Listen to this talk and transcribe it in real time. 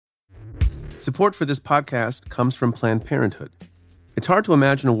Support for this podcast comes from Planned Parenthood. It's hard to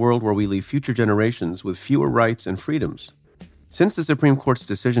imagine a world where we leave future generations with fewer rights and freedoms. Since the Supreme Court's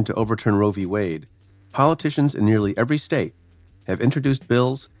decision to overturn Roe v. Wade, politicians in nearly every state have introduced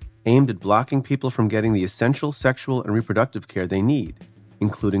bills aimed at blocking people from getting the essential sexual and reproductive care they need,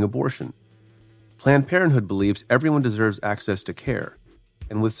 including abortion. Planned Parenthood believes everyone deserves access to care,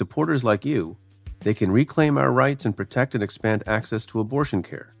 and with supporters like you, they can reclaim our rights and protect and expand access to abortion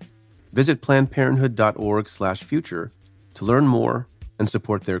care. Visit PlannedParenthood.org/future to learn more and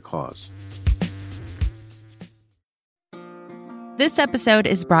support their cause. This episode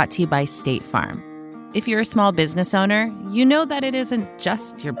is brought to you by State Farm. If you're a small business owner, you know that it isn't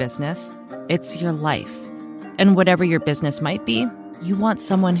just your business, it's your life. And whatever your business might be, you want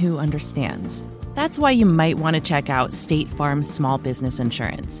someone who understands. That's why you might want to check out State Farm's small business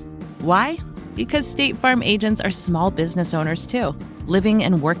insurance. Why? Because State Farm agents are small business owners too, living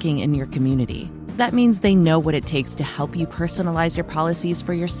and working in your community. That means they know what it takes to help you personalize your policies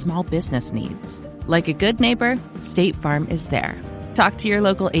for your small business needs. Like a good neighbor, State Farm is there. Talk to your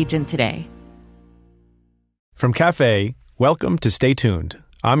local agent today. From Cafe, welcome to Stay Tuned.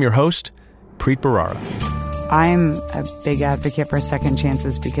 I'm your host, Preet Bharara. I'm a big advocate for second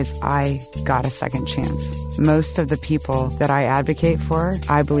chances because I got a second chance. Most of the people that I advocate for,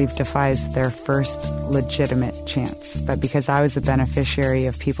 I believe defies their first legitimate chance. But because I was a beneficiary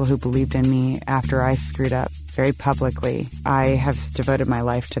of people who believed in me after I screwed up very publicly, I have devoted my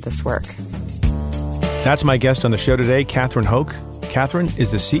life to this work. That's my guest on the show today, Catherine Hoke. Catherine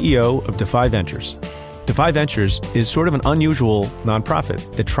is the CEO of Defy Ventures. Defy Ventures is sort of an unusual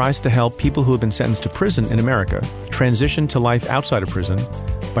nonprofit that tries to help people who have been sentenced to prison in America transition to life outside of prison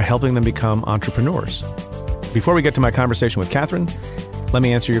by helping them become entrepreneurs. Before we get to my conversation with Catherine, let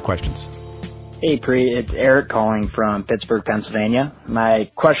me answer your questions. Hey, Pre, it's Eric calling from Pittsburgh, Pennsylvania.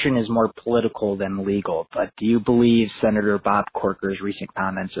 My question is more political than legal, but do you believe Senator Bob Corker's recent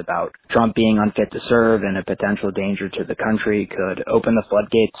comments about Trump being unfit to serve and a potential danger to the country could open the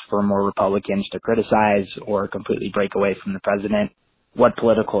floodgates for more Republicans to criticize or completely break away from the president? What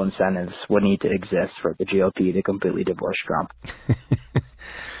political incentives would need to exist for the GOP to completely divorce Trump?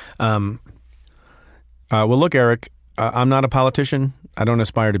 Well, look, Eric, I'm not a politician. I don't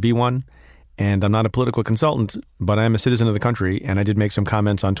aspire to be one. And I'm not a political consultant, but I am a citizen of the country. And I did make some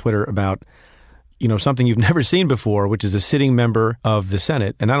comments on Twitter about, something you've never seen before, which is a sitting member of the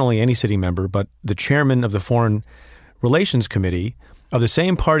Senate, and not only any sitting member, but the chairman of the Foreign Relations Committee of the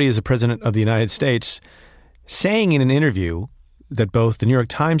same party as the President of the United States, saying in an interview that both the New York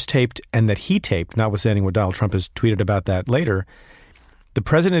Times taped and that he taped, notwithstanding what Donald Trump has tweeted about that later, the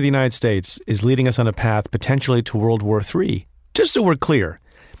President of the United States is leading us on a path potentially to World War III. Just so we're clear,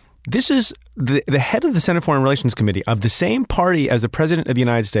 this is the head of the Senate Foreign Relations Committee of the same party as the President of the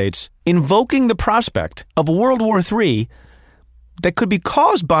United States invoking the prospect of a World War III that could be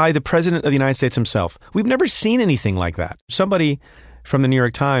caused by the President of the United States himself. We've never seen anything like that. Somebody from the New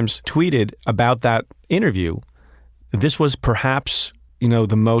York Times tweeted about that interview. This was perhaps,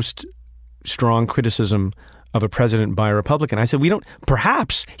 the most strong criticism of a president by a Republican. I said,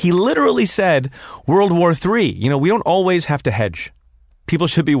 perhaps. He literally said World War III. We don't always have to hedge. People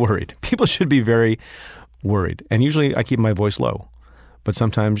should be worried. People should be very worried. And usually I keep my voice low, but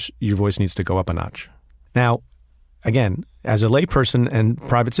sometimes your voice needs to go up a notch. Now, again, as a layperson and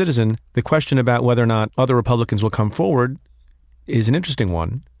private citizen, the question about whether or not other Republicans will come forward is an interesting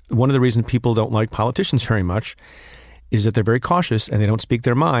one. One of the reasons people don't like politicians very much is that they're very cautious and they don't speak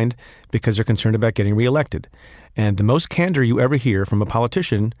their mind because they're concerned about getting reelected. And the most candor you ever hear from a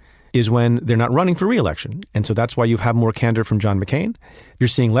politician is when they're not running for re-election. And so that's why you have more candor from John McCain. You're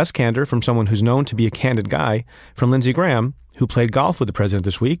seeing less candor from someone who's known to be a candid guy, from Lindsey Graham, who played golf with the president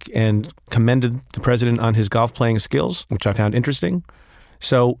this week and commended the president on his golf playing skills, which I found interesting.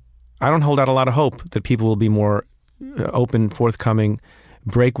 So I don't hold out a lot of hope that people will be more open, forthcoming,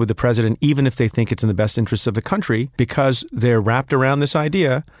 break with the president, even if they think it's in the best interests of the country, because they're wrapped around this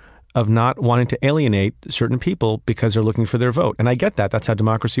idea of not wanting to alienate certain people because they're looking for their vote. And I get that. That's how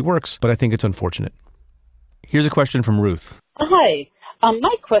democracy works. But I think it's unfortunate. Here's a question from Ruth. Hi.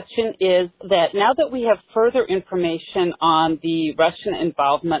 My question is that now that we have further information on the Russian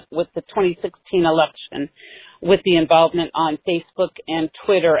involvement with the 2016 election, with the involvement on Facebook and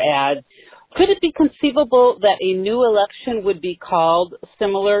Twitter ads, could it be conceivable that a new election would be called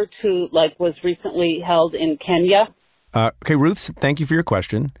similar to like was recently held in Kenya? Okay, Ruth, thank you for your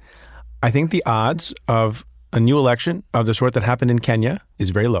question. I think the odds of a new election of the sort that happened in Kenya is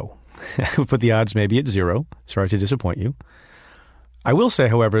very low. I would put the odds maybe at 0. Sorry to disappoint you. I will say,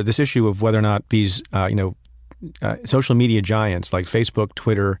 however, this issue of whether or not these, social media giants like Facebook,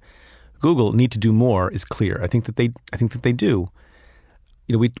 Twitter, Google need to do more is clear. I think that they do.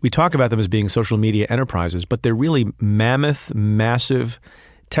 You know, we talk about them as being social media enterprises, but they're really mammoth, massive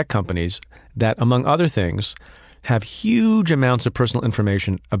tech companies that, among other things, have huge amounts of personal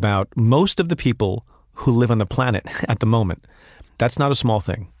information about most of the people who live on the planet at the moment. That's not a small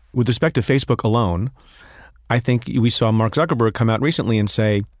thing. With respect to Facebook alone, I think we saw Mark Zuckerberg come out recently and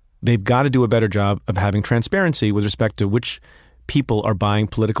say they've got to do a better job of having transparency with respect to which people are buying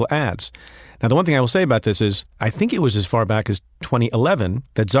political ads. Now, the one thing I will say about this is I think it was as far back as 2011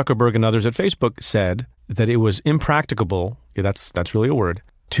 that Zuckerberg and others at Facebook said that it was impracticable, that's really a word,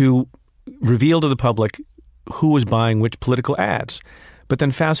 to reveal to the public who was buying which political ads. But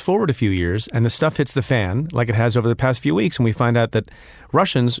then fast forward a few years and the stuff hits the fan like it has over the past few weeks, and we find out that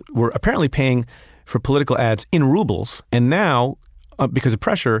Russians were apparently paying for political ads in rubles. And now, because of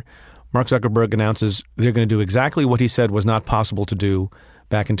pressure, Mark Zuckerberg announces they're going to do exactly what he said was not possible to do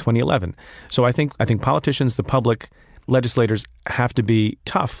back in 2011. So I think politicians, the public, legislators have to be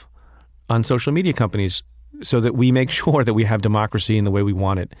tough on social media companies so that we make sure that we have democracy in the way we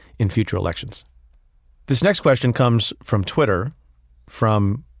want it in future elections. This next question comes from Twitter,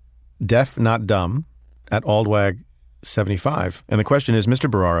 from Deaf Not Dumb at Aldwag75. And the question is, Mr.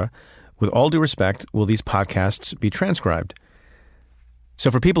 Bharara, with all due respect, will these podcasts be transcribed? So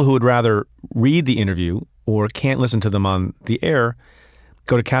for people who would rather read the interview or can't listen to them on the air,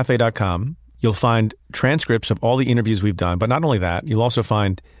 go to cafe.com. You'll find transcripts of all the interviews we've done. But not only that, you'll also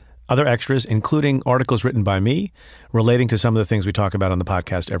find other extras, including articles written by me relating to some of the things we talk about on the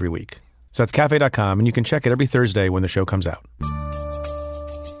podcast every week. So that's cafe.com, and you can check it every Thursday when the show comes out.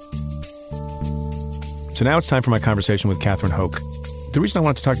 So now it's time for my conversation with Catherine Hoke. The reason I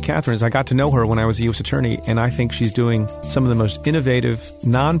wanted to talk to Catherine is I got to know her when I was a U.S. attorney, and I think she's doing some of the most innovative,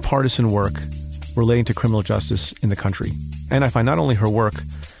 nonpartisan work relating to criminal justice in the country. And I find not only her work,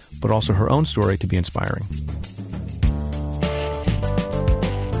 but also her own story to be inspiring.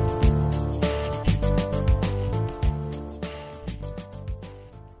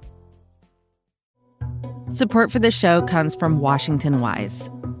 Support for this show comes from Washington Wise,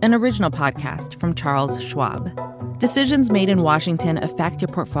 an original podcast from Charles Schwab. Decisions made in Washington affect your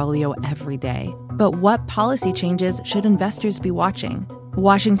portfolio every day. But what policy changes should investors be watching?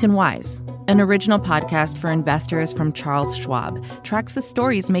 Washington Wise, an original podcast for investors from Charles Schwab, tracks the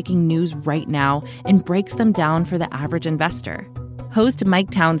stories making news right now and breaks them down for the average investor. Host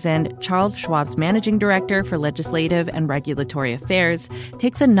Mike Townsend, Charles Schwab's managing director for legislative and regulatory affairs,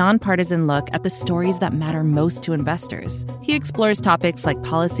 takes a nonpartisan look at the stories that matter most to investors. He explores topics like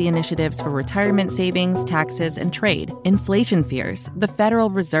policy initiatives for retirement savings, taxes, and trade, inflation fears, the Federal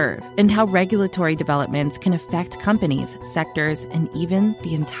Reserve, and how regulatory developments can affect companies, sectors, and even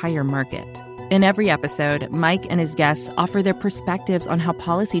the entire market. In every episode, Mike and his guests offer their perspectives on how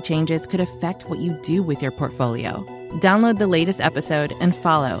policy changes could affect what you do with your portfolio. Download the latest episode and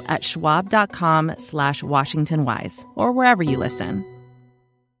follow at schwab.com/WashingtonWise or wherever you listen.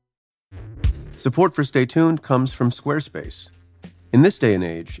 Support for Stay Tuned comes from Squarespace. In this day and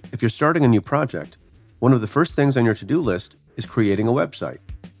age, if you're starting a new project, one of the first things on your to-do list is creating a website.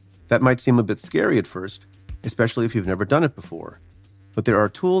 That might seem a bit scary at first, especially if you've never done it before. But there are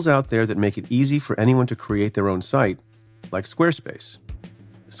tools out there that make it easy for anyone to create their own site, like Squarespace.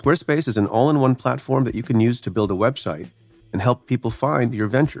 Squarespace is an all-in-one platform that you can use to build a website and help people find your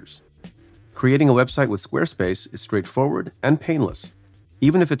ventures. Creating a website with Squarespace is straightforward and painless,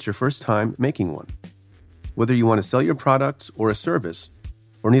 even if it's your first time making one. Whether you want to sell your products or a service,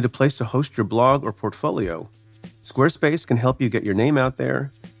 or need a place to host your blog or portfolio, Squarespace can help you get your name out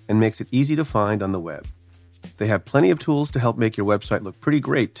there and makes it easy to find on the web. They have plenty of tools to help make your website look pretty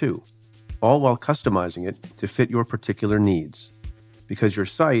great, too, all while customizing it to fit your particular needs. Because your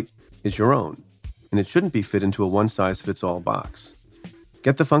site is your own, and it shouldn't be fit into a one-size-fits-all box.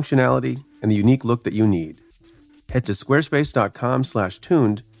 Get the functionality and the unique look that you need. Head to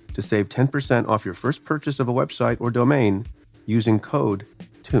squarespace.com/tuned to save 10% off your first purchase of a website or domain using code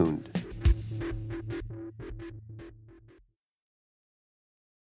TUNED.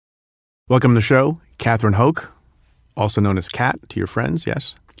 Welcome to the show, Catherine Hoke, also known as Kat to your friends,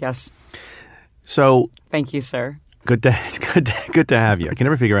 yes? Yes. So, Thank you, sir. it's good to have you. I can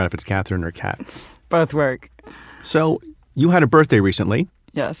never figure out if it's Catherine or Kat. Both work. So, you had a birthday recently.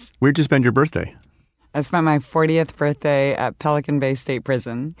 Yes. Where'd you spend your birthday? I spent my 40th birthday at Pelican Bay State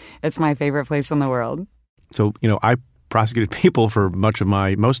Prison. It's my favorite place in the world. So, I prosecuted people for most of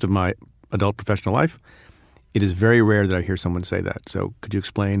my adult professional life. It is very rare that I hear someone say that. So, could you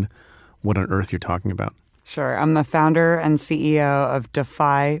explain what on earth you're talking about? Sure. I'm the founder and CEO of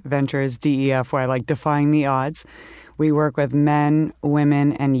Defy Ventures, DEFY, like defying the odds. We work with men,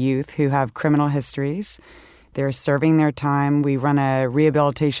 women, and youth who have criminal histories. They're serving their time. We run a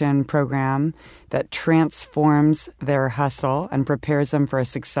rehabilitation program that transforms their hustle and prepares them for a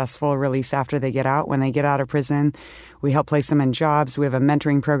successful release after they get out. When they get out of prison, we help place them in jobs. We have a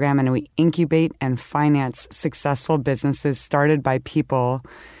mentoring program, and we incubate and finance successful businesses started by people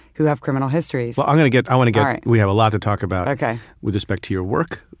who have criminal histories. Well, I want to get, right. We have a lot to talk about Okay. with respect to your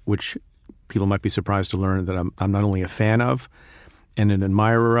work, which people might be surprised to learn that I'm not only a fan of and an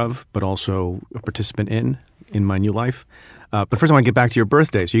admirer of, but also a participant in my new life. But first I want to get back to your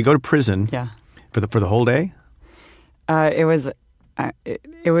birthday. So you go to prison for the whole day? It was a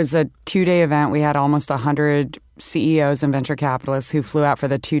 2-day event. We had almost 100 CEOs and venture capitalists who flew out for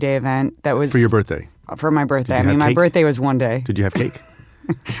the 2-day event. That was For your birthday? For my birthday. Did you have my cake? birthday was one day. Did you have cake?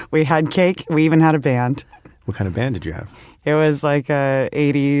 We had cake. We even had a band. What kind of band did you have? It was like a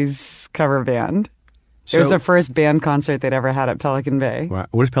 80s cover band. It was the first band concert they'd ever had at Pelican Bay. Wow.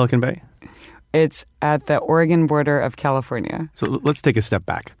 Where's Pelican Bay? It's at the Oregon border of California. So let's take a step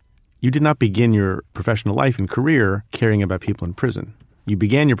back. You did not begin your professional life and career caring about people in prison. You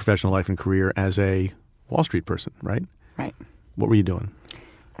began your professional life and career as a Wall Street person, right? Right. What were you doing?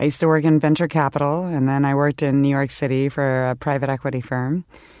 I used to work in venture capital, and then I worked in New York City for a private equity firm.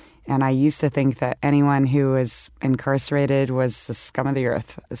 And I used to think that anyone who was incarcerated was the scum of the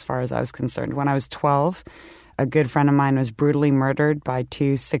earth, as far as I was concerned. When I was 12, a good friend of mine was brutally murdered by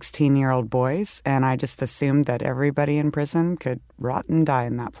 2 16-year-old boys, and I just assumed that everybody in prison could rot and die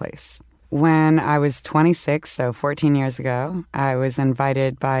in that place. When I was 26, so 14 years ago, I was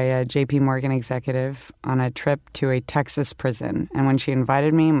invited by a J.P. Morgan executive on a trip to a Texas prison. And when she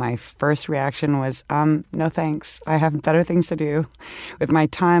invited me, my first reaction was, no thanks. I have better things to do. With my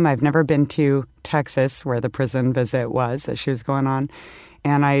time, I've never been to Texas, where the prison visit was that she was going on.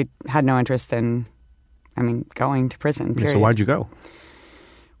 And I had no interest in, going to prison, period. So why'd you go?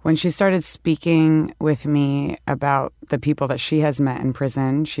 When she started speaking with me about the people that she has met in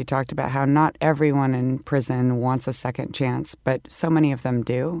prison, she talked about how not everyone in prison wants a second chance, but so many of them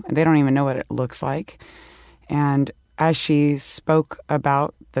do. And they don't even know what it looks like. And as she spoke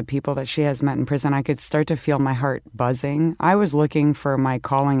about the people that she has met in prison, I could start to feel my heart buzzing. I was looking for my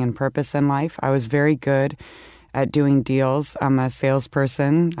calling and purpose in life. I was very good at doing deals. I'm a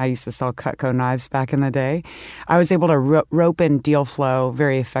salesperson. I used to sell Cutco knives back in the day. I was able to rope in deal flow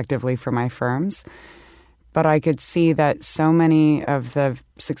very effectively for my firms. But I could see that so many of the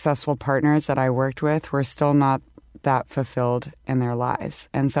successful partners that I worked with were still not that fulfilled in their lives.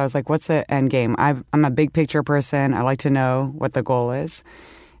 And so I was like, what's the end game? I'm a big picture person. I like to know what the goal is.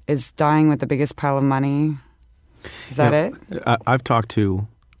 Is dying with the biggest pile of money, is that it? I've talked to,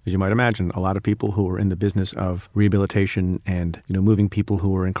 as you might imagine, a lot of people who are in the business of rehabilitation and moving people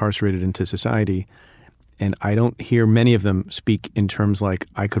who are incarcerated into society, and I don't hear many of them speak in terms like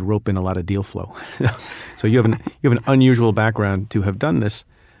I could rope in a lot of deal flow. So you have an unusual background to have done this.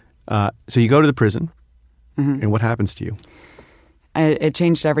 So you go to the prison, and what happens to you? It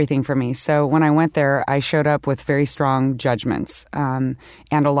changed everything for me. So when I went there, I showed up with very strong judgments and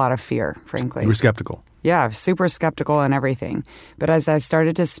a lot of fear, frankly. You were skeptical. Yeah, super skeptical and everything. But as I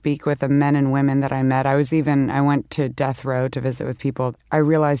started to speak with the men and women that I met, I went to death row to visit with people. I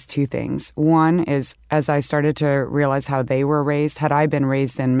realized two things. One is, as I started to realize how they were raised, had I been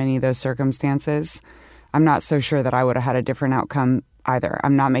raised in many of those circumstances, I'm not so sure that I would have had a different outcome either.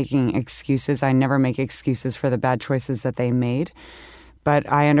 I'm not making excuses. I never make excuses for the bad choices that they made.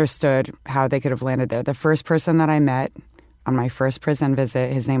 But I understood how they could have landed there. The first person that I met on my first prison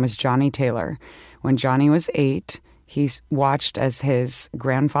visit, his name was Johnny Taylor. When Johnny was 8, he watched as his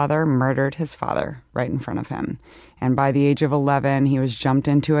grandfather murdered his father right in front of him. And by the age of 11, he was jumped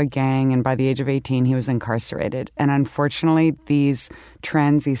into a gang. And by the age of 18, he was incarcerated. And unfortunately, these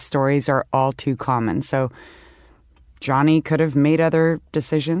trends, these stories are all too common. So Johnny could have made other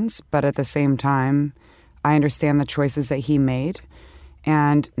decisions, but at the same time, I understand the choices that he made.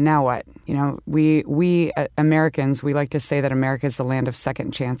 And now what? We Americans, we like to say that America is the land of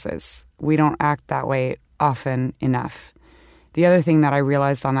second chances. We don't act that way often enough. The other thing that I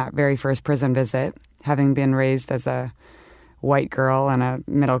realized on that very first prison visit, having been raised as a white girl in a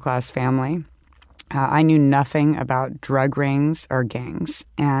middle-class family, I knew nothing about drug rings or gangs.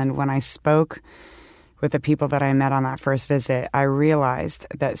 And when I spoke with the people that I met on that first visit, I realized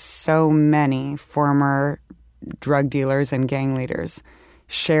that so many former drug dealers and gang leaders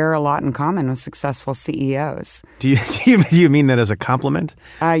share a lot in common with successful CEOs. Do you mean that as a compliment,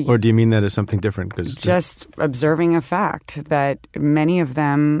 or do you mean that as something different? Just observing a fact that many of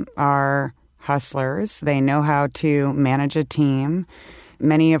them are hustlers. They know how to manage a team.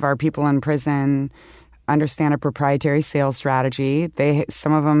 Many of our people in prison understand a proprietary sales strategy.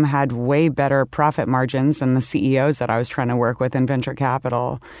 Some of them had way better profit margins than the CEOs that I was trying to work with in venture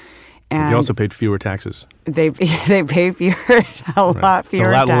capital. And you also paid fewer taxes. They pay fewer, lot fewer. It's a lot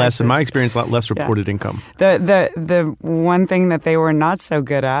taxes. less, in my experience, a lot less reported income. The one thing that they were not so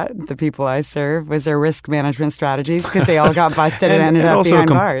good at, the people I serve, was their risk management strategies, because they all got busted and ended up behind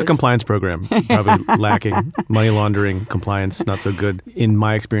bars. A compliance program, probably lacking. Money laundering, compliance, not so good. In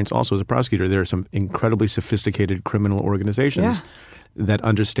my experience, also as a prosecutor, there are some incredibly sophisticated criminal organizations that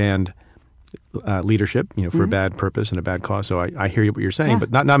understand leadership, for a bad purpose and a bad cause. So I hear what you're saying,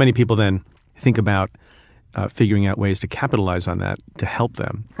 but not many people then think about figuring out ways to capitalize on that to help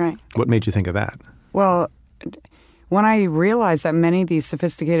them. Right. What made you think of that? Well, when I realized that many of these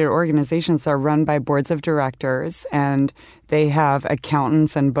sophisticated organizations are run by boards of directors and they have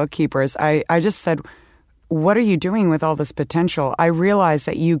accountants and bookkeepers, I just said, what are you doing with all this potential? I realized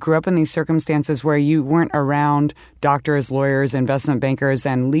that you grew up in these circumstances where you weren't around doctors, lawyers, investment bankers,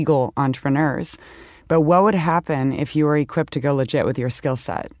 and legal entrepreneurs. But what would happen if you were equipped to go legit with your skill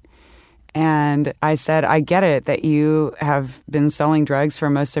set? And I said, I get it that you have been selling drugs for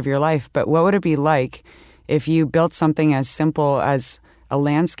most of your life, but what would it be like if you built something as simple as a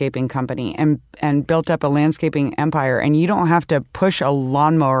landscaping company and built up a landscaping empire, and you don't have to push a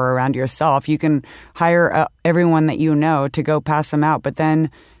lawnmower around yourself. You can hire everyone that you know to go pass them out. But then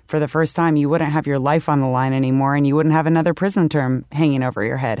for the first time, you wouldn't have your life on the line anymore, and you wouldn't have another prison term hanging over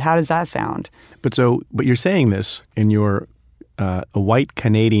your head. How does that sound? But you're saying this, and you're a white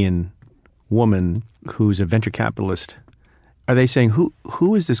Canadian woman who's a venture capitalist. Are they saying,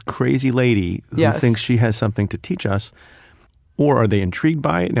 who is this crazy lady who thinks she has something to teach us? Or are they intrigued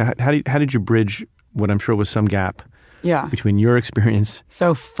by it? Now, how did you bridge what I'm sure was some gap between your experience?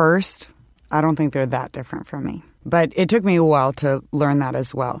 So first, I don't think they're that different from me. But it took me a while to learn that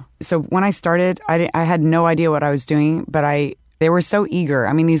as well. So when I started, I had no idea what I was doing, but they were so eager.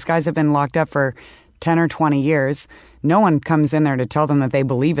 I mean, these guys have been locked up for 10 or 20 years. No one comes in there to tell them that they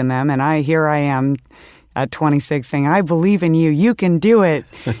believe in them. And here I am at 26 saying, I believe in you. You can do it.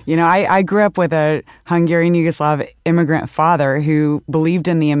 I grew up with a Hungarian Yugoslav immigrant father who believed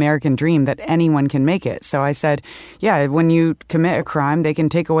in the American dream that anyone can make it. So I said, when you commit a crime, they can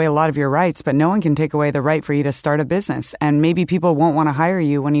take away a lot of your rights, but no one can take away the right for you to start a business. And maybe people won't want to hire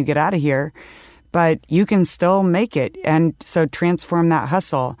you when you get out of here, but you can still make it. And so transform that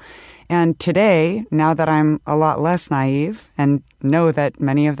hustle. And today, now that I'm a lot less naive and know that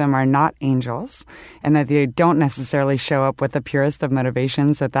many of them are not angels and that they don't necessarily show up with the purest of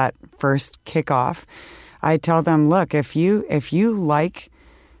motivations at that first kickoff, I tell them, look, if you like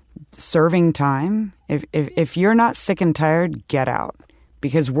serving time, if you're not sick and tired, get out,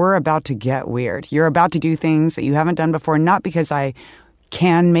 because we're about to get weird. You're about to do things that you haven't done before, not because I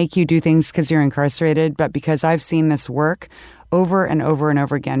can make you do things because you're incarcerated, but because I've seen this work over and over and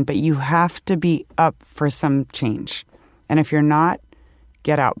over again. But you have to be up for some change. And if you're not,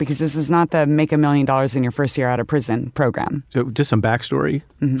 get out, because this is not the make $1 million in your first year out of prison program. So just some backstory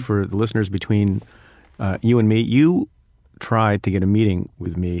for the listeners between you and me. You tried to get a meeting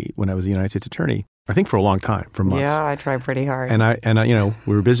with me when I was a United States attorney, I think for a long time, for months. Yeah, I tried pretty hard. And I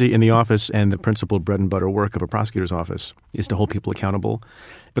we were busy in the office, and the principal bread and butter work of a prosecutor's office is to hold people accountable.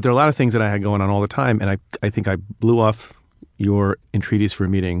 But there are a lot of things that I had going on all the time, and I think I blew off your entreaties for a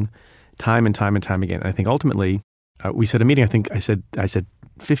meeting time and time and time again. I think ultimately we set a meeting. I think I said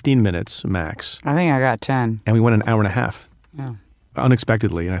 15 minutes max. I think I got 10. And we went an hour and a half. Yeah.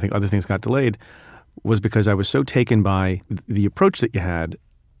 Unexpectedly, and I think other things got delayed, was because I was so taken by the approach that you had,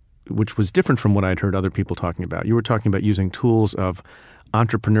 which was different from what I'd heard other people talking about. You were talking about using tools of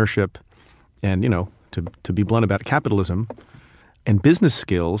entrepreneurship and, to be blunt about capitalism and business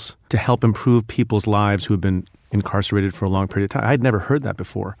skills to help improve people's lives who have been incarcerated for a long period of time. I'd never heard that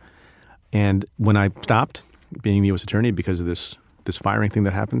before. And when I stopped being the U.S. attorney because of this firing thing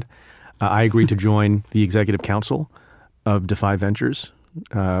that happened, I agreed to join the executive council of Defy Ventures.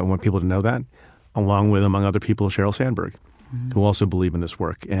 I want people to know that, along with, among other people, Sheryl Sandberg, who also believe in this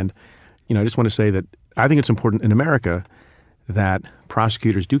work. And, I just want to say that I think it's important in America that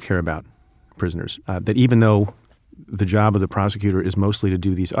prosecutors do care about prisoners, that even though the job of the prosecutor is mostly to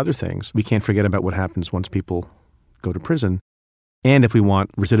do these other things, we can't forget about what happens once people go to prison. And if we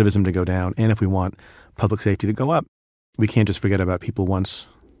want recidivism to go down, and if we want public safety to go up, we can't just forget about people once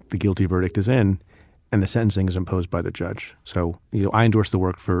the guilty verdict is in and the sentencing is imposed by the judge. So, I endorse the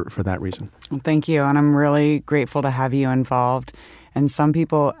work for that reason. Well, thank you. And I'm really grateful to have you involved. And some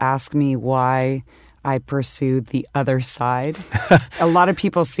people ask me why I pursue the other side. A lot of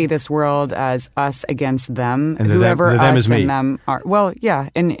people see this world as us against them. And whoever them us is me. and them are. Well, yeah.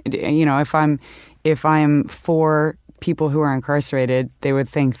 And, if I'm if I'm for people who are incarcerated, they would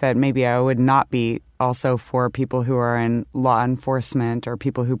think that maybe I would not be also for people who are in law enforcement or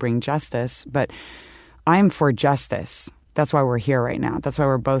people who bring justice. But I'm for justice. That's why we're here right now. That's why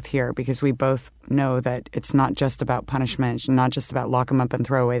we're both here, because we both know that it's not just about punishment. It's not just about lock them up and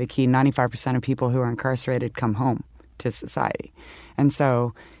throw away the key. 95% of people who are incarcerated come home to society. And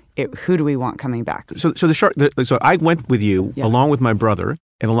so who do we want coming back? So I went with you along with my brother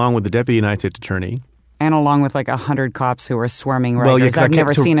and along with the Deputy United States Attorney. And along with like 100 cops who were swarming Rikers. I've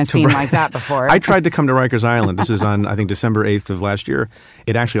never seen a scene like that before. I tried to come to Rikers Island. This is on, I think, December 8th of last year.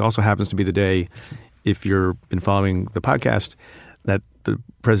 It actually also happens to be the day, if you've been following the podcast, that the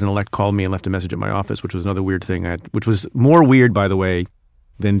president-elect called me and left a message at my office, which was another weird thing, which was more weird, by the way,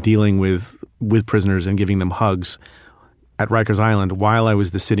 than dealing with prisoners and giving them hugs at Rikers Island while I was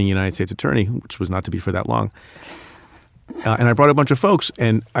the sitting United States attorney, which was not to be for that long. And I brought a bunch of folks,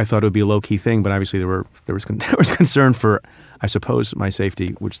 and I thought it would be a low-key thing, but obviously there was concern for, I suppose, my safety,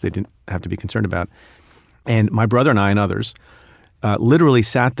 which they didn't have to be concerned about. And my brother and I and others literally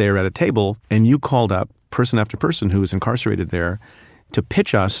sat there at a table, and you called up person after person who was incarcerated there to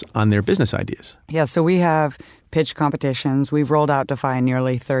pitch us on their business ideas. Yeah, so we have pitch competitions. We've rolled out Defy in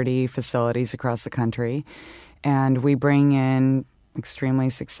nearly 30 facilities across the country, and we bring in extremely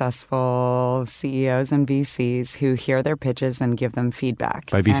successful CEOs and VCs who hear their pitches and give them feedback.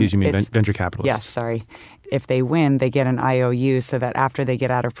 By VCs, you mean venture capitalists? Yes, sorry. If they win, they get an IOU so that after they get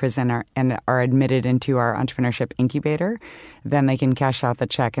out of prison and are admitted into our entrepreneurship incubator, then they can cash out the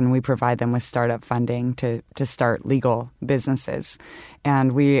check, and we provide them with startup funding to start legal businesses.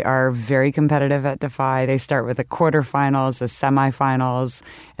 And we are very competitive at Defy. They start with the quarterfinals, the semifinals,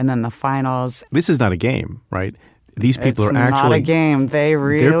 and then the finals. This is not a game, right? These people it's are actually not a game. They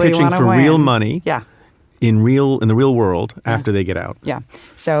really they're pitching for win. real money. Yeah. In the real world after they get out. Yeah.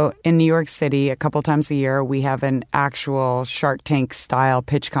 So in New York City, a couple times a year, we have an actual Shark Tank style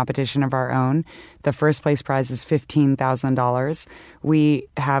pitch competition of our own. The first place prize is $15,000. We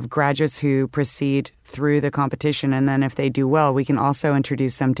have graduates who proceed through the competition, and then if they do well, we can also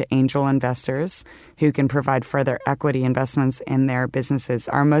introduce them to angel investors who can provide further equity investments in their businesses.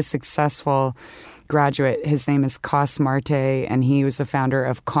 Our most successful graduate, his name is Cos Marte, and he was the founder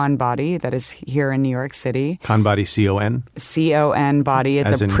of Con Body, that is here in New York City. Con Body, C-O-N? C-O-N Body.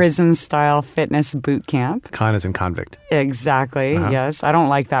 It's a prison-style fitness boot camp. Con as in convict. Exactly, yes. I don't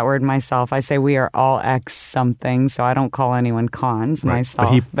like that word myself. I say we are all ex something, so I don't call anyone cons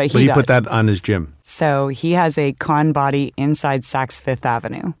myself. But he does. Put that on his gym. So he has a Con Body inside Saks Fifth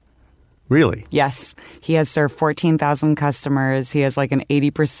Avenue. Really? Yes. He has served 14,000 customers. He has like an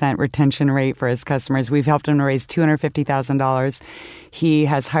 80% retention rate for his customers. We've helped him to raise $250,000. He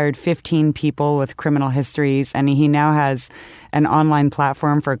has hired 15 people with criminal histories, and he now has an online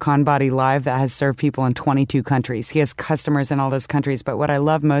platform for Con Body Live that has served people in 22 countries. He has customers in all those countries. But what I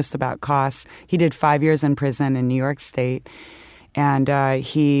love most about Cos, he did 5 years in prison in New York State. And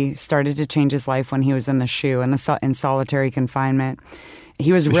he started to change his life when he was in the SHU, in solitary confinement.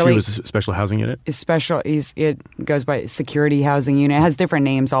 He was really... SHU was a special housing unit? It goes by security housing unit. It has different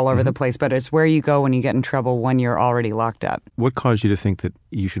names all over the place, but it's where you go when you get in trouble when you're already locked up. What caused you to think that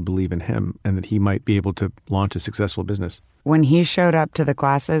you should believe in him and that he might be able to launch a successful business? When he showed up to the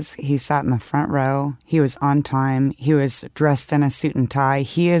classes, he sat in the front row. He was on time. He was dressed in a suit and tie.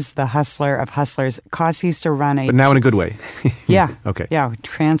 He is the hustler of hustlers. Cos used to run But now in a good way. Yeah. Okay. Yeah,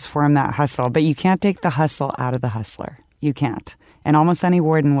 transform that hustle. But you can't take the hustle out of the hustler. You can't. And almost any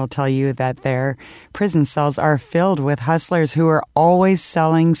warden will tell you that their prison cells are filled with hustlers who are always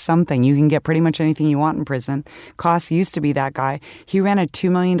selling something. You can get pretty much anything you want in prison. Cos used to be that guy. He ran a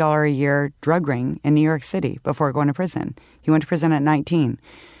 $2 million a year drug ring in New York City before going to prison. He went to prison at 19.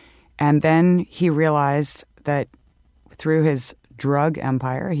 And then he realized that through his drug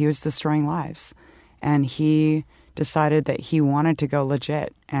empire, he was destroying lives. And he decided that he wanted to go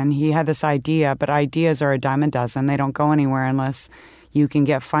legit. And he had this idea, but ideas are a dime a dozen. They don't go anywhere unless you can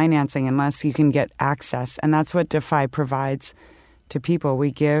get financing, unless you can get access. And that's what Defy provides to people.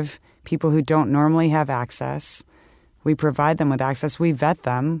 We give people who don't normally have access, we provide them with access, we vet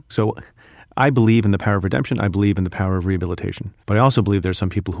them. So I believe in the power of redemption. I believe in the power of rehabilitation. But I also believe there are some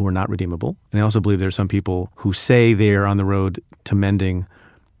people who are not redeemable. And I also believe there are some people who say they are on the road to mending,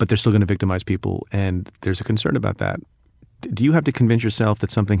 but they're still going to victimize people, and there's a concern about that. Do you have to convince yourself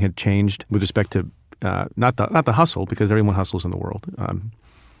that something had changed with respect to not the hustle, because everyone hustles in the world,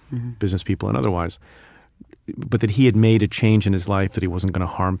 business people and otherwise, but that he had made a change in his life, that he wasn't going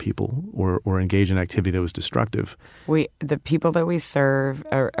to harm people or engage in activity that was destructive? The people that we serve,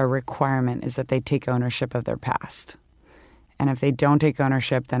 a requirement is that they take ownership of their past. And if they don't take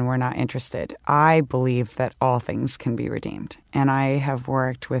ownership, then we're not interested. I believe that all things can be redeemed. And I have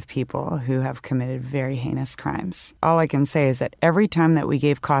worked with people who have committed very heinous crimes. All I can say is that every time that we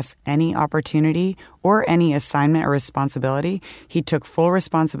gave Koss any opportunity or any assignment or responsibility, he took full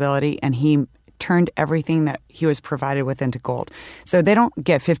responsibility and he turned everything that he was provided with into gold. So they don't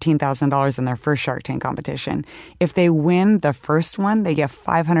get $15,000 in their first Shark Tank competition. If they win the first one, they get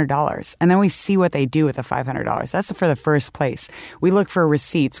 $500. And then we see what they do with the $500. That's for the first place. We look for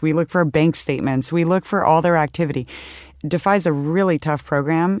receipts. We look for bank statements. We look for all their activity. Defy's a really tough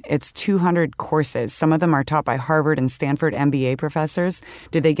program. It's 200 courses. Some of them are taught by Harvard and Stanford MBA professors.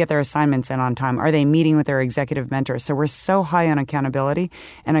 Do they get their assignments in on time? Are they meeting with their executive mentors? So we're so high on accountability.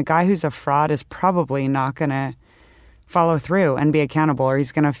 And a guy who's a fraud is probably not going to follow through and be accountable, or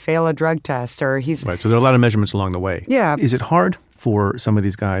he's going to fail a drug test, or he's... Right, so there are a lot of measurements along the way. Yeah. Is it hard for some of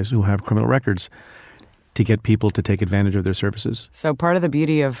these guys who have criminal records to get people to take advantage of their services? So part of the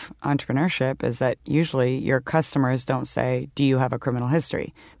beauty of entrepreneurship is that usually your customers don't say, do you have a criminal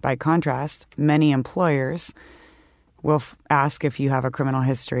history? By contrast, many employers will ask if you have a criminal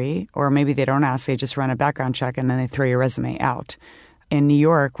history, or maybe they don't ask, they just run a background check and then they throw your resume out. In New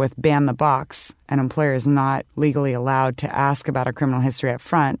York, with Ban the Box, an employer is not legally allowed to ask about a criminal history up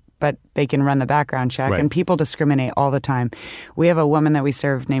front, but they can run the background check, right. And people discriminate all the time. We have a woman that we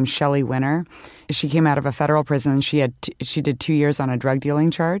serve named Shelley Winner. She came out of a federal prison. She did 2 years on a drug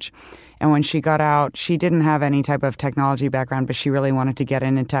dealing charge. And when she got out, she didn't have any type of technology background, but she really wanted to get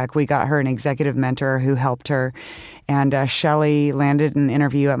into tech. We got her an executive mentor who helped her. And Shelley landed an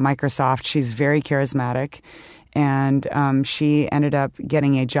interview at Microsoft. She's very charismatic. And she ended up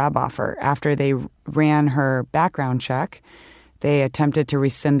getting a job offer. After they ran her background check, they attempted to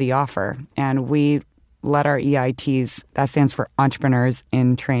rescind the offer. And we let our EITs, that stands for Entrepreneurs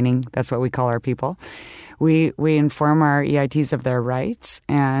in Training, that's what we call our people, we inform our EITs of their rights.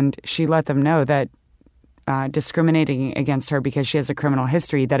 And she let them know that discriminating against her because she has a criminal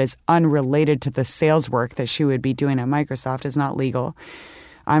history that is unrelated to the sales work that she would be doing at Microsoft is not legal.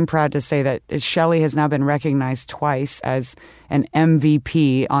 I'm proud to say that Shelley has now been recognized twice as an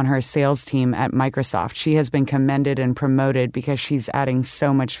MVP on her sales team at Microsoft. She has been commended and promoted because she's adding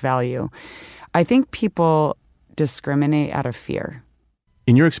so much value. I think people discriminate out of fear.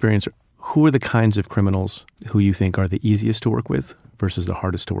 In your experience, who are the kinds of criminals who you think are the easiest to work with versus the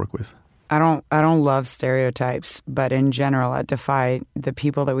hardest to work with? I don't love stereotypes, but in general, at Defy, the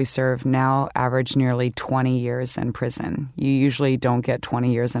people that we serve now average nearly 20 years in prison. You usually don't get 20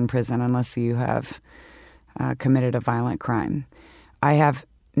 years in prison unless you have committed a violent crime. I have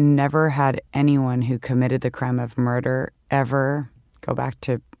never had anyone who committed the crime of murder ever go back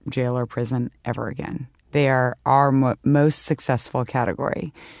to jail or prison ever again. They are our most successful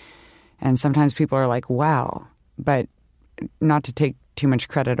category. And sometimes people are like, wow, but not to take too much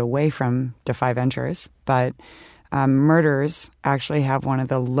credit away from Defy Ventures, but murders actually have one of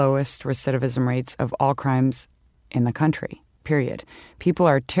the lowest recidivism rates of all crimes in the country, period. People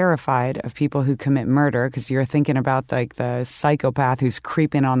are terrified of people who commit murder because you're thinking about like the psychopath who's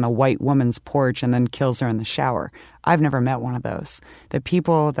creeping on the white woman's porch and then kills her in the shower. I've never met one of those. The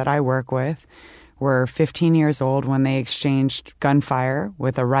people that I work with were 15 years old when they exchanged gunfire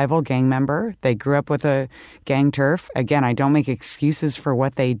with a rival gang member. They grew up with a gang turf. Again, I don't make excuses for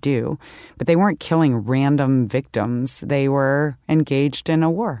what they do, but they weren't killing random victims. They were engaged in a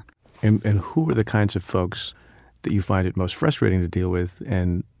war. And who are the kinds of folks that you find it most frustrating to deal with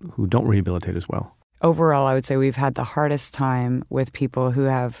and who don't rehabilitate as well? Overall, I would say we've had the hardest time with people who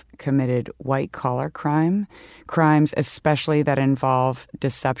have committed white-collar crimes, especially that involve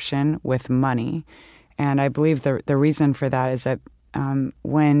deception with money. And I believe the reason for that is that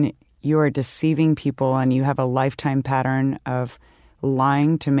when you are deceiving people and you have a lifetime pattern of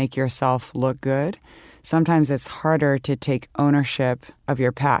lying to make yourself look good, sometimes it's harder to take ownership of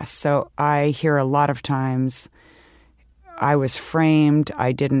your past. So I hear a lot of times, I was framed,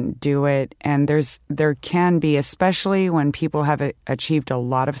 I didn't do it. And there can be, especially when people have achieved a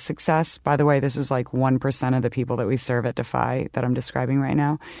lot of success. By the way, this is like 1% of the people that we serve at Defy that I'm describing right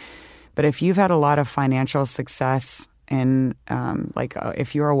now. But if you've had a lot of financial success in,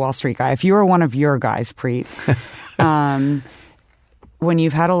 if you're a Wall Street guy, if you were one of your guys, Preet, when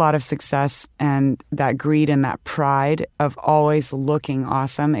you've had a lot of success and that greed and that pride of always looking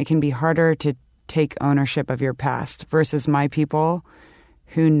awesome, it can be harder to take ownership of your past versus my people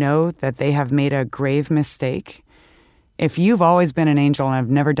who know that they have made a grave mistake. If you've always been an angel and have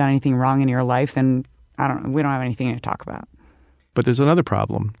never done anything wrong in your life, then we don't have anything to talk about. But there's another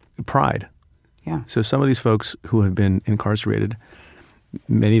problem, pride. Yeah. So some of these folks who have been incarcerated,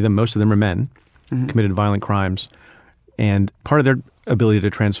 most of them are men, committed violent crimes, And part of their ability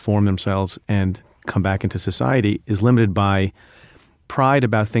to transform themselves and come back into society is limited by pride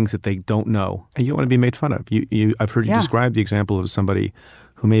about things that they don't know. And you don't want to be made fun of. I've heard you describe the example of somebody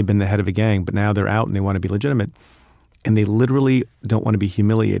who may have been the head of a gang, but now they're out and they want to be legitimate. And they literally don't want to be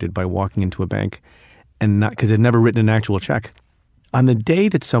humiliated by walking into a bank and not because they've never written an actual check. On the day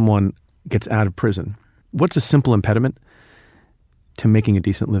that someone gets out of prison, what's a simple impediment to making a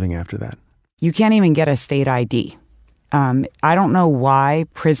decent living after that? You can't even get a state ID. I don't know why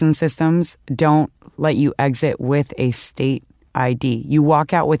prison systems don't let you exit with a state ID. You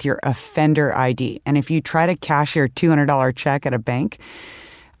walk out with your offender ID. And if you try to cash your $200 check at a bank,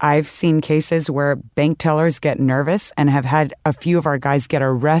 I've seen cases where bank tellers get nervous and have had a few of our guys get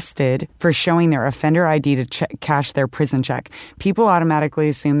arrested for showing their offender ID to cash their prison check. People automatically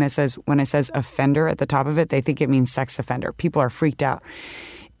assume that when it says offender at the top of it, they think it means sex offender. People are freaked out.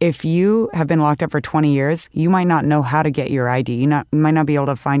 If you have been locked up for 20 years, you might not know how to get your ID. You might not be able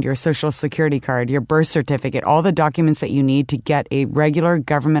to find your social security card, your birth certificate, all the documents that you need to get a regular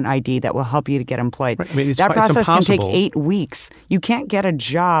government ID that will help you to get employed. Right. I mean, that process can take 8 weeks. You can't get a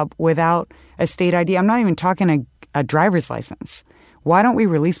job without a state ID. I'm not even talking a driver's license. Why don't we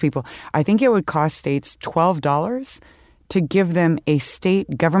release people? I think it would cost states $12 to give them a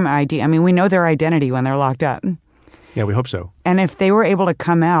state government ID. I mean, we know their identity when they're locked up. Yeah, we hope so. And if they were able to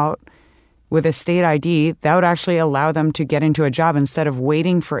come out with a state ID, that would actually allow them to get into a job instead of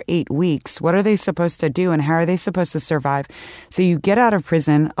waiting for 8 weeks. What are they supposed to do and how are they supposed to survive? So you get out of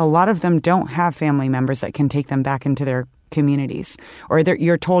prison, a lot of them don't have family members that can take them back into their communities. Or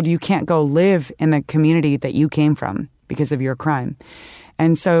you're told you can't go live in the community that you came from because of your crime.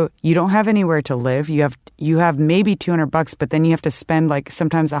 And so you don't have anywhere to live. You have maybe $200, but then you have to spend like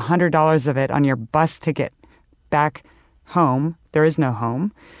sometimes $100 of it on your bus ticket back home. There is no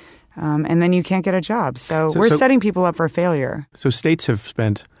home. And then you can't get a job. So we're setting people up for failure. So states have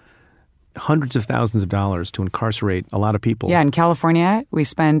spent hundreds of thousands of dollars to incarcerate a lot of people. Yeah, in California, we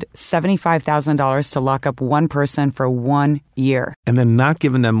spend $75,000 to lock up one person for 1 year. And then not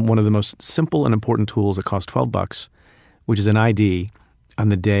giving them one of the most simple and important tools that costs $12, which is an ID, on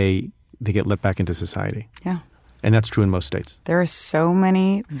the day they get let back into society. Yeah. And that's true in most states. There are so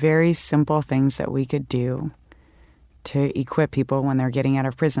many very simple things that we could do to equip people when they're getting out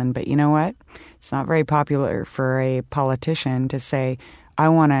of prison. But you know what? It's not very popular for a politician to say, I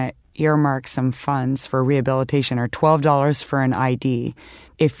want to earmark some funds for rehabilitation or $12 for an ID.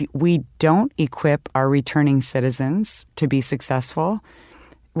 If we don't equip our returning citizens to be successful,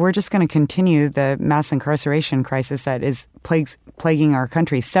 we're just going to continue the mass incarceration crisis that is plaguing our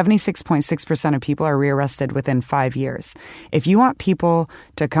country. 76.6% of people are rearrested within 5 years. If you want people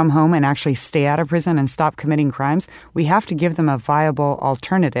to come home and actually stay out of prison and stop committing crimes, we have to give them a viable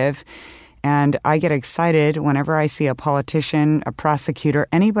alternative. And I get excited whenever I see a politician, a prosecutor,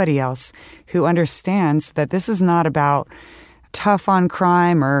 anybody else who understands that this is not about tough on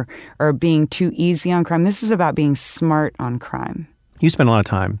crime or being too easy on crime. This is about being smart on crime. You spend a lot of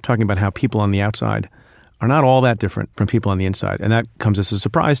time talking about how people on the outside are not all that different from people on the inside. And that comes as a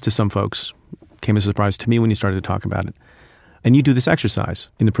surprise to some folks. Came as a surprise to me when you started to talk about it. And you do this exercise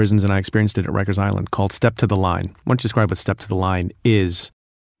in the prisons, and I experienced it at Rikers Island, called Step to the Line. Why don't you describe what Step to the Line is?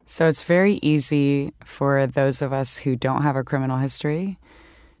 So it's very easy for those of us who don't have a criminal history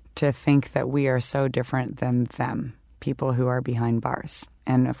to think that we are so different than them, people who are behind bars.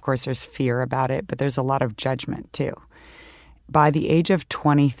 And of course, there's fear about it, but there's a lot of judgment too. By the age of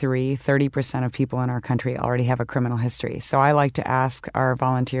 23, 30% of people in our country already have a criminal history. So I like to ask our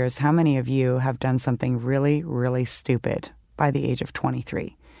volunteers, how many of you have done something really, really stupid by the age of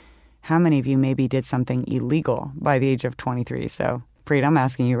 23? How many of you maybe did something illegal by the age of 23? So, Preet, I'm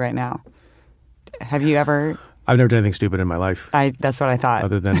asking you right now. Have you ever... I've never done anything stupid in my life. That's what I thought.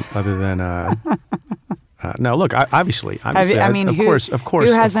 Other than no, look, obviously, of course.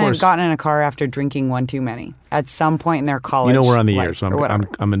 Who hasn't gotten in a car after drinking one too many at some point in their college? We're on the air, so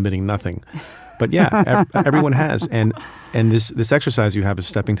I'm admitting nothing. But yeah, everyone has, and this exercise you have is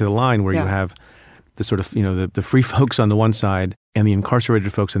stepping to the line, where you have the sort of the free folks on the one side and the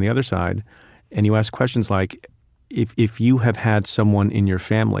incarcerated folks on the other side, and you ask questions like, if you have had someone in your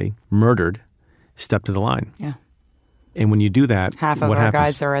family murdered, step to the line. Yeah. And when you do that, half of what our happens?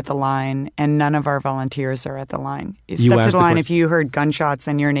 guys are at the line, and none of our volunteers are at the line. Step to the line if you heard gunshots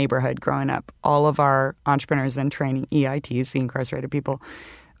in your neighborhood growing up. All of our entrepreneurs in training, EITs, the incarcerated people,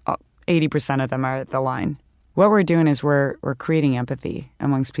 80% of them are at the line. What we're doing is we're creating empathy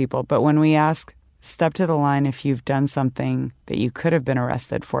amongst people. But when we ask, step to the line if you've done something that you could have been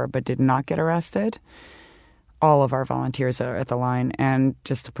arrested for but did not get arrested, all of our volunteers are at the line. And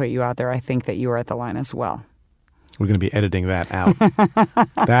just to put you out there, I think that you are at the line as well. We're going to be editing that out.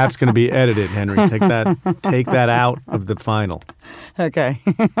 That's going to be edited, Henry. Take that out of the final. Okay.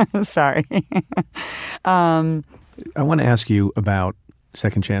 Sorry. I want to ask you about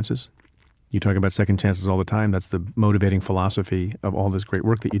second chances. You talk about second chances all the time. That's the motivating philosophy of all this great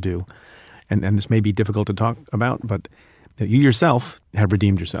work that you do. And this may be difficult to talk about, but you yourself have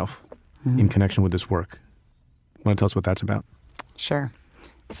redeemed yourself in connection with this work. Want to tell us what that's about? Sure.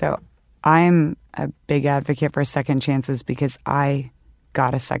 So I'm a big advocate for second chances because I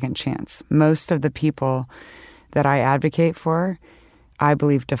got a second chance. Most of the people that I advocate for, I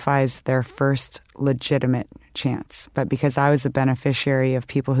believe defies their first legitimate chance. But because I was a beneficiary of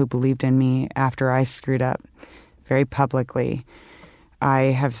people who believed in me after I screwed up very publicly, I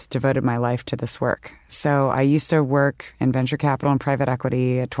have devoted my life to this work. So I used to work in venture capital and private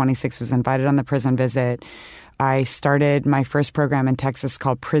equity. At 26, was invited on the prison visit. I started my first program in Texas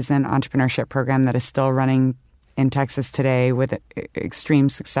called Prison Entrepreneurship Program that is still running in Texas today with extreme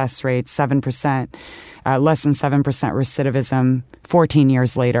success rates, 7%, less than 7% recidivism, 14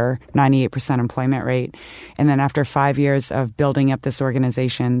 years later, 98% employment rate. And then after 5 years of building up this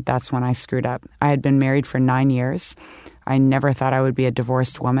organization, that's when I screwed up. I had been married for 9 years. I never thought I would be a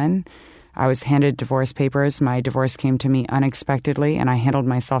divorced woman. I was handed divorce papers. My divorce came to me unexpectedly, and I handled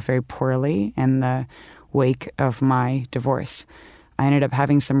myself very poorly in the wake of my divorce. I ended up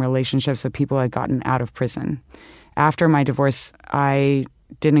having some relationships with people who had gotten out of prison. After my divorce, I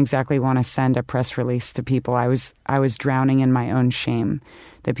didn't exactly want to send a press release to people. I was drowning in my own shame.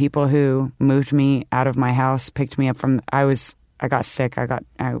 The people who moved me out of my house, picked me up from, I got sick. I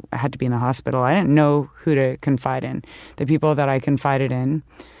had to be in the hospital. I didn't know who to confide in. The people that I confided in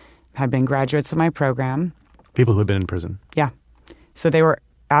had been graduates of my program. People who had been in prison. Yeah. So they were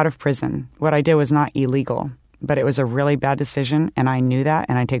out of prison. What I did was not illegal, but it was a really bad decision, and I knew that,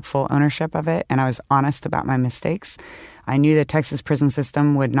 and I take full ownership of it, and I was honest about my mistakes. I knew the Texas prison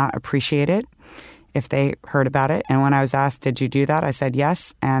system would not appreciate it if they heard about it, and when I was asked, did you do that? I said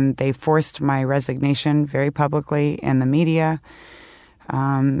yes, and they forced my resignation very publicly in the media.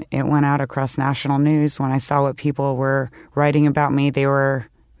 It went out across national news. When I saw what people were writing about me, they were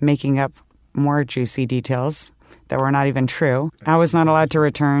making up more juicy details that were not even true. I was not allowed to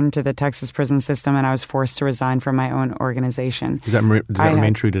return to the Texas prison system, and I was forced to resign from my own organization. Does that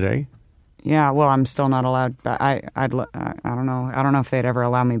remain true today? Yeah, well, I'm still not allowed. But I don't know. I don't know if they'd ever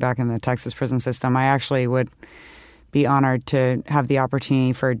allow me back in the Texas prison system. I actually would be honored to have the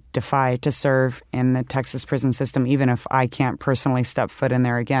opportunity for Defy to serve in the Texas prison system, even if I can't personally step foot in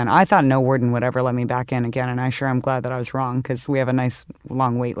there again. I thought no warden would ever let me back in again, and I sure am glad that I was wrong, because we have a nice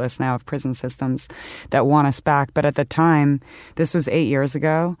long wait list now of prison systems that want us back. But at the time, this was 8 years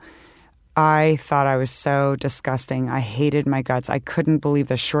ago, I thought I was so disgusting. I hated my guts. I couldn't believe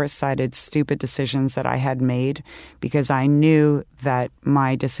the short-sighted, stupid decisions that I had made, because I knew that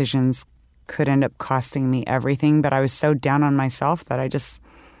my decisions could end up costing me everything, but I was so down on myself that I just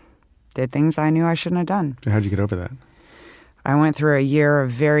did things I knew I shouldn't have done. How'd you get over that? I went through a year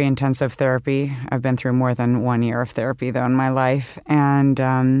of very intensive therapy. I've been through more than 1 year of therapy, though, in my life.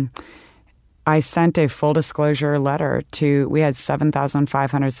 And I sent a full disclosure letter to, we had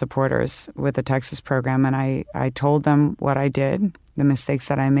 7,500 supporters with the Texas program, and I told them what I did, the mistakes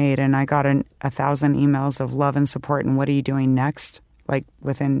that I made, and I got 1,000 emails of love and support, and what are you doing next? Like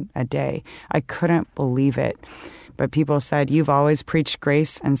within a day. I couldn't believe it. But people said, you've always preached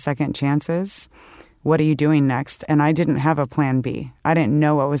grace and second chances. What are you doing next? And I didn't have a plan B. I didn't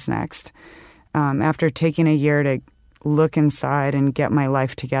know what was next. After taking a year to look inside and get my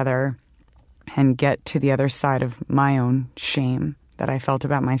life together and get to the other side of my own shame that I felt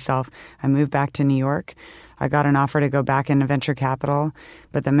about myself, I moved back to New York. I got an offer to go back into venture capital,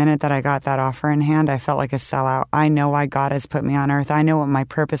 but the minute that I got that offer in hand, I felt like a sellout. I know why God has put me on earth. I know what my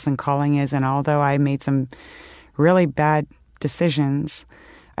purpose and calling is, and although I made some really bad decisions,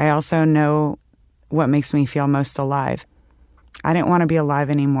 I also know what makes me feel most alive. I didn't want to be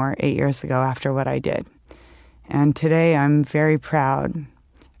alive anymore 8 years ago after what I did. And today I'm very proud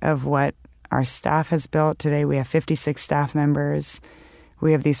of what our staff has built. Today we have 56 staff members.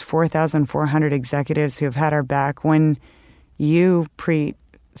 We have these 4,400 executives who have had our back. When you, Preet,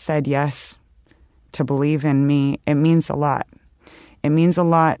 said yes to believe in me, it means a lot. It means a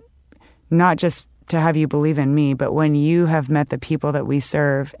lot, not just to have you believe in me, but when you have met the people that we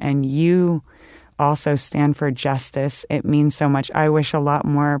serve and you also stand for justice, it means so much. I wish a lot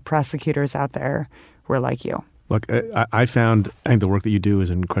more prosecutors out there were like you. Look, I think the work that you do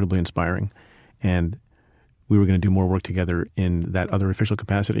is incredibly inspiring, and we were going to do more work together in that other official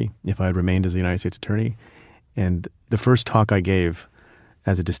capacity if I had remained as the United States Attorney. And the first talk I gave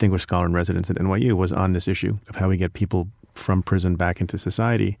as a distinguished scholar in residence at NYU was on this issue of how we get people from prison back into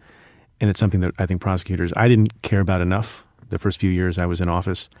society. And it's something that I think prosecutors, I didn't care about enough the first few years I was in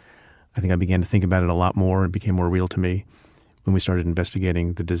office. I think I began to think about it a lot more. It became more real to me when we started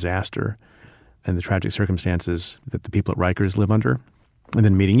investigating the disaster and the tragic circumstances that the people at Rikers live under. And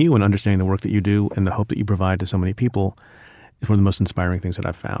then meeting you and understanding the work that you do and the hope that you provide to so many people is one of the most inspiring things that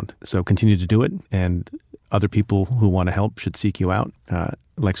I've found. So continue to do it, and other people who want to help should seek you out,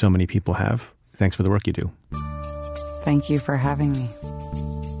 like so many people have. Thanks for the work you do. Thank you for having me.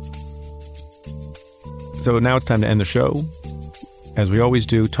 So now it's time to end the show, as we always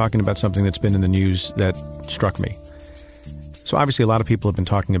do, talking about something that's been in the news that struck me. So obviously a lot of people have been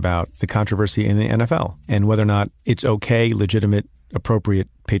talking about the controversy in the NFL and whether or not it's okay, legitimate, appropriate,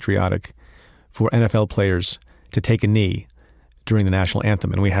 patriotic for NFL players to take a knee during the national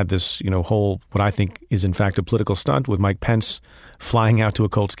anthem. And we had this, whole, what I think is in fact a political stunt with Mike Pence flying out to a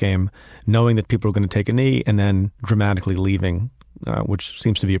Colts game, knowing that people are going to take a knee and then dramatically leaving, which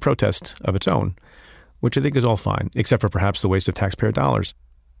seems to be a protest of its own, which I think is all fine, except for perhaps the waste of taxpayer dollars.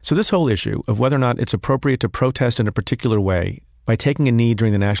 So this whole issue of whether or not it's appropriate to protest in a particular way by taking a knee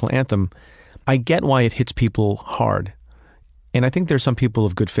during the national anthem, I get why it hits people hard. And I think there's some people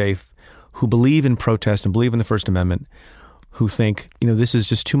of good faith who believe in protest and believe in the First Amendment who think, this is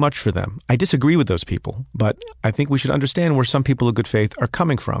just too much for them. I disagree with those people, but I think we should understand where some people of good faith are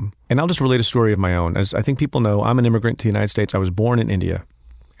coming from. And I'll just relate a story of my own. As I think people know, I'm an immigrant to the United States. I was born in India,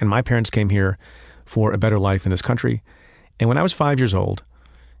 and my parents came here for a better life in this country. And when I was 5 years old,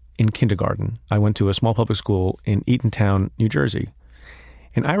 in kindergarten, I went to a small public school in Eatontown, New Jersey.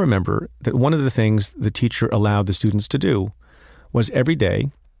 And I remember that one of the things the teacher allowed the students to do was every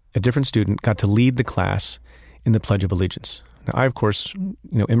day, a different student got to lead the class in the Pledge of Allegiance. Now, I, of course,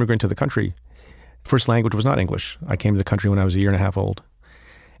 immigrant to the country, first language was not English. I came to the country when I was a year and a half old.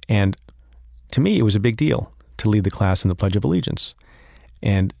 And to me, it was a big deal to lead the class in the Pledge of Allegiance.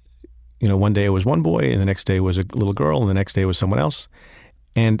 And, one day it was one boy, and the next day was a little girl, and the next day was someone else.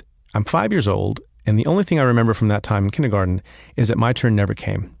 And I'm 5 years old, and the only thing I remember from that time in kindergarten is that my turn never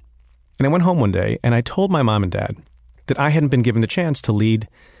came. And I went home one day, and I told my mom and dad that I hadn't been given the chance to lead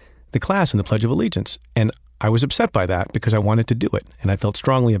the class in the Pledge of Allegiance. And I was upset by that because I wanted to do it, and I felt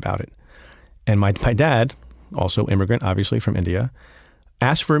strongly about it. And my dad, also immigrant, obviously from India,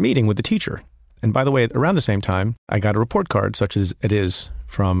 asked for a meeting with the teacher. And by the way, around the same time, I got a report card, such as it is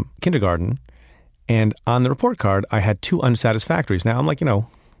from kindergarten. And on the report card, I had 2 unsatisfactories. Now, I'm like,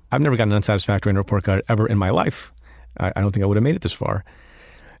 I've never gotten an unsatisfactory in a report card ever in my life. I don't think I would have made it this far.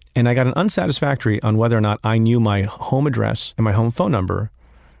 And I got an unsatisfactory on whether or not I knew my home address and my home phone number,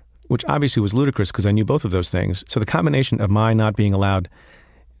 which obviously was ludicrous because I knew both of those things. So the combination of my not being allowed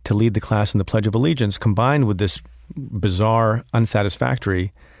to lead the class in the Pledge of Allegiance combined with this bizarre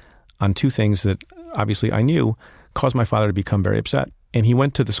unsatisfactory on 2 things that obviously I knew caused my father to become very upset. And he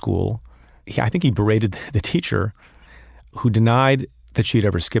went to the school. I think he berated the teacher, who denied that she'd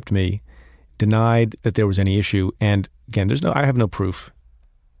ever skipped me, denied that there was any issue. And again, I have no proof.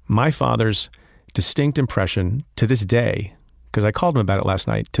 My father's distinct impression to this day, because I called him about it last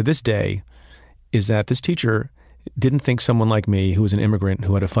night, to this day, is that this teacher didn't think someone like me, who was an immigrant,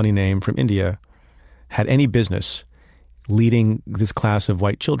 who had a funny name from India, had any business leading this class of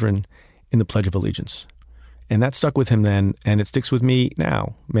white children in the Pledge of Allegiance. And that stuck with him then, and it sticks with me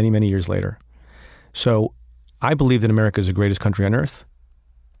now, many, many years later. So I believe that America is the greatest country on earth.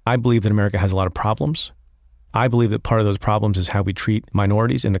 I believe that America has a lot of problems. I believe that part of those problems is how we treat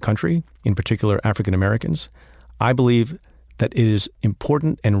minorities in the country, in particular African Americans. I believe that it is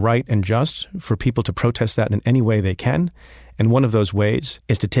important and right and just for people to protest that in any way they can. And one of those ways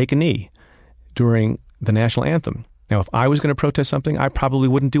is to take a knee during the national anthem. Now, if I was going to protest something, I probably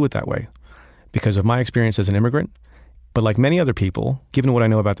wouldn't do it that way because of my experience as an immigrant. But like many other people, given what I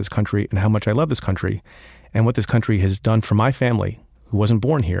know about this country and how much I love this country and what this country has done for my family who wasn't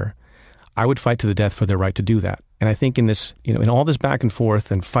born here, I would fight to the death for their right to do that. And I think in this, in all this back and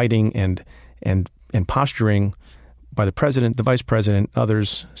forth and fighting and posturing by the president, the vice president,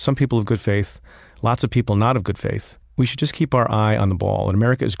 others, some people of good faith, lots of people not of good faith, we should just keep our eye on the ball. And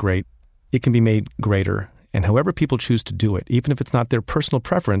America is great. It can be made greater. And however people choose to do it, even if it's not their personal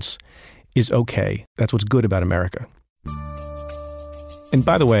preference, is okay. That's what's good about America. And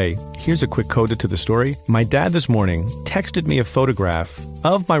by the way, here's a quick coda to the story. My dad this morning texted me a photograph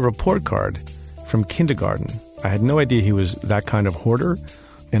of my report card from kindergarten. I had no idea he was that kind of hoarder.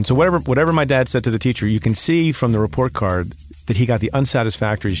 And so whatever my dad said to the teacher, you can see from the report card that he got the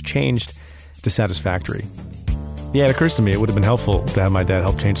unsatisfactories changed to satisfactory. Yeah, it occurs to me it would have been helpful to have my dad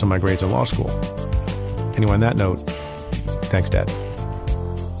help change some of my grades in law school. Anyway, on that note, thanks, Dad.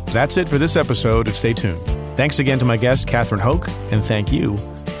 That's it for this episode of Stay Tuned. Thanks again to my guest, Catherine Hoke, and thank you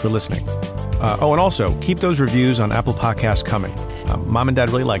for listening. And also, keep those reviews on Apple Podcasts coming. Mom and Dad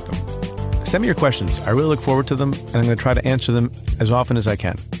really like them. Send me your questions. I really look forward to them, and I'm going to try to answer them as often as I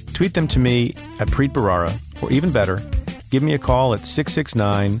can. Tweet them to me at Preet Bharara, or even better, give me a call at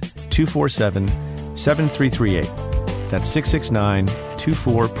 669-247-7338. That's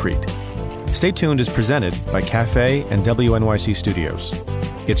 669-24-PREET. Stay Tuned is presented by Cafe and WNYC Studios.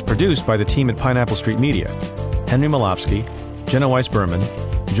 It's produced by the team at Pineapple Street Media, Henry Malofsky, Jenna Weiss-Berman,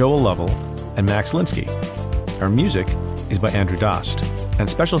 Joel Lovell, and Max Linsky. Our music is by Andrew Dost. And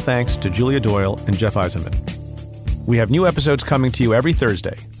special thanks to Julia Doyle and Jeff Eisenman. We have new episodes coming to you every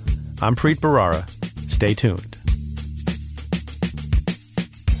Thursday. I'm Preet Bharara. Stay tuned.